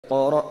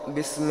اقرأ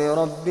باسم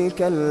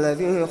ربك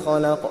الذي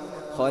خلق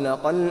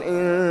خلق الإنسان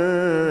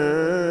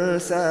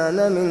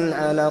من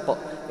علق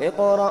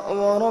اقرأ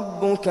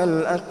وربك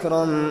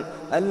الأكرم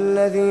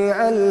الذي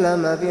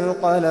علم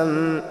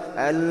بالقلم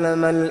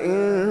علم الإنسان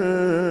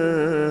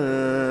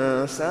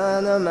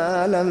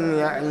ما لم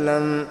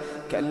يعلم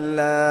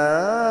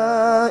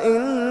كلا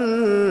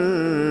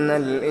إن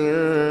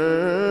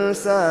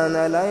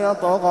الإنسان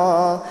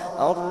ليطغى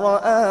أن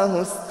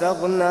رآه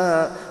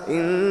استغنى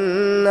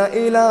إن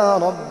إلى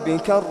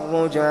ربك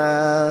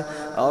الرجعى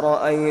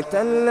أرأيت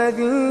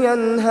الذي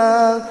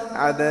ينهى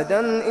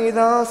عبدا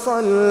إذا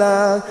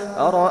صلى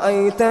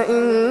أرأيت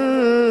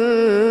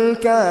إن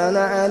كان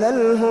على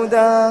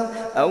الهدى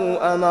أو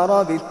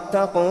أمر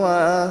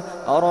بالتقوى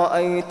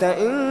أرأيت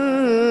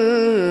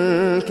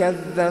إن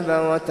كذب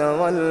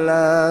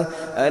وتولى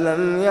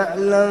ألم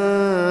يعلم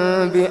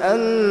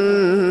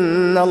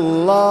بأن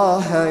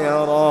الله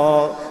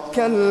يرى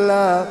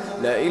كلا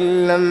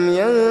لئن لم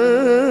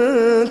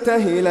ينته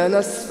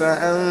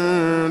لنسفعا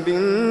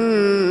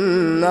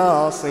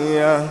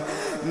بالناصية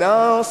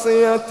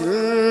ناصية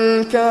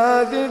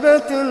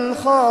كاذبة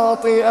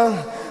خاطئة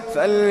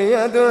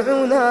فليدع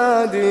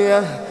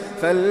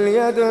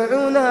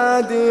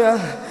ناديه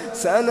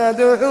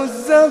سندع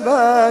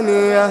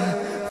الزبانية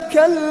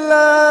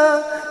كلا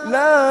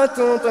لا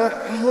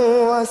تطعه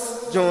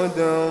واسجد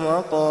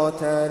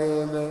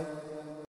واقترب